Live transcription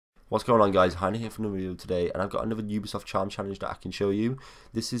What's going on, guys? Hyenaah here for another video today, and I've got another Ubisoft charm challenge that I can show you.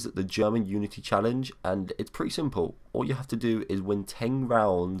 This is the German Unity challenge, and it's pretty simple. All you have to do is win 10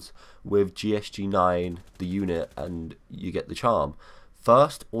 rounds with GSG9, the unit, and you get the charm.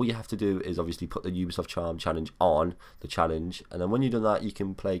 First, all you have to do is obviously put the Ubisoft charm challenge on the challenge, and then when you've done that, you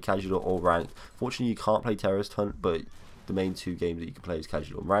can play casual or ranked. Fortunately, you can't play terrorist hunt, but the main two games that you can play is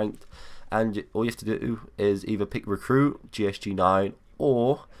casual and ranked. And all you have to do is either pick recruit, GSG9,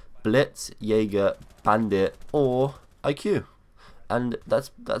 or Blitz, Jager, Bandit, or IQ, and that's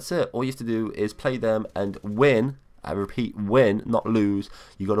it. All you have to do is play them and win. I repeat, win, not lose.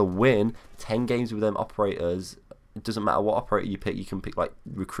 You got to win 10 games with them operators. It doesn't matter what operator you pick. You can pick like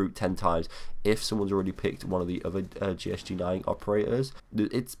recruit 10 times if someone's already picked one of the other GSG9 operators.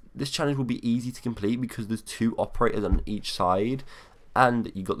 This challenge will be easy to complete because there's 2 operators on each side.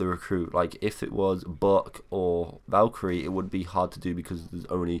 And you got the recruit. Like if it was Buck or Valkyrie, it would be hard to do because there's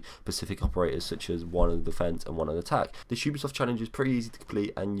only specific operators such as one on defense and one on attack. This Ubisoft challenge is pretty easy to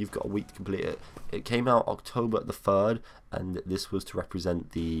complete, and you've got a week to complete it. It came out October the 3rd, and this was to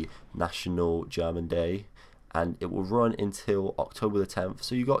represent the National German Day. And it will run until October the 10th.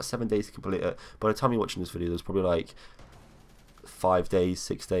 So you've got 7 days to complete it. By the time you're watching this video, there's probably like 5 days,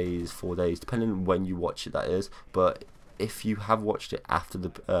 6 days, 4 days, depending on when you watch it, that is. But if you have watched it after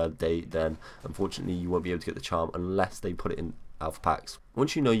the date, then unfortunately you won't be able to get the charm unless they put it in alpha packs.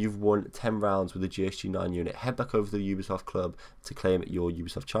 Once you know you've won 10 rounds with the GSG9 unit, head back over to the Ubisoft club to claim your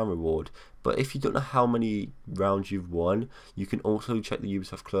Ubisoft charm reward. But if you don't know how many rounds you've won, you can also check the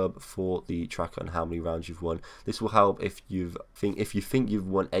Ubisoft club for the tracker on how many rounds you've won. This will help if you think you've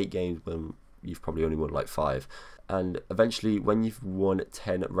won 8 games when you've probably only won like 5. And eventually, when you've won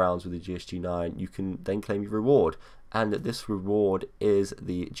 10 rounds with the GSG9, you can then claim your reward. And this reward is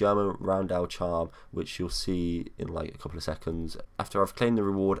the German Roundel charm, which you'll see in like a couple of seconds after I've claimed the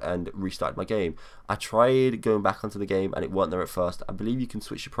reward and restarted my game. I tried going back onto the game and it wasn't there at first. I believe you can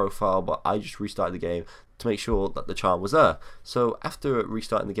switch your profile, but I just restarted the game to make sure that the charm was there. So after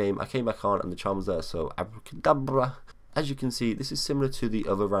restarting the game, I came back on and the charm was there. So abracadabra. As you can see, this is similar to the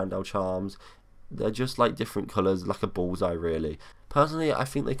other Roundel charms. They're just like different colours, like a bullseye really. Personally, I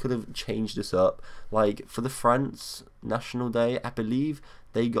think they could have changed this up. Like for the France National Day, I believe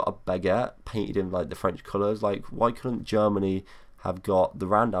they got a baguette painted in like the French colours. Like why couldn't Germany have got the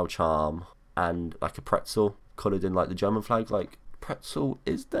Roundel charm and like a pretzel coloured in like the German flag? Like pretzel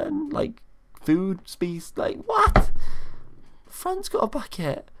is then like food species. Like what? France got a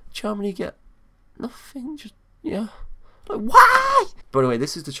baguette, Germany get nothing. Just yeah. Like, why? But anyway,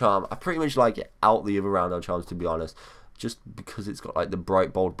 this is the charm. I pretty much like it out the other Roundel charms, to be honest, just because it's got like the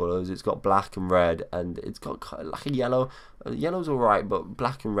bright bold colours. It's got black and red, and it's got kind of like a yellow. Yellow's alright, but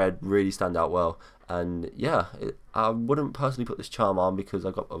black and red really stand out well. And yeah, I wouldn't personally put this charm on because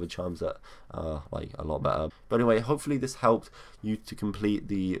I got other charms that are like a lot better. But anyway, hopefully this helped you to complete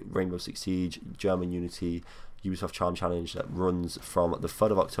the Rainbow Six Siege German Unity Ubisoft charm challenge that runs from the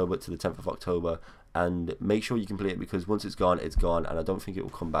 3rd of October to the 10th of October. And make sure you complete it because once it's gone, and I don't think it will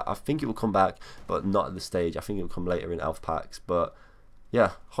come back. I think it will come back, but not at this stage. I think it will come later in alpha packs. But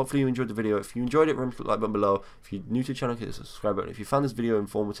yeah, hopefully you enjoyed the video. If you enjoyed it, remember to click the like button below. If you're new to the channel, hit the subscribe button. If you found this video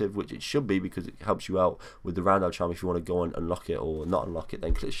informative, which it should be because it helps you out with the Roundel charm, if you want to go and unlock it or not unlock it,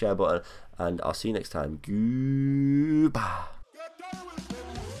 then click the share button. And I'll see you next time. Goodbye.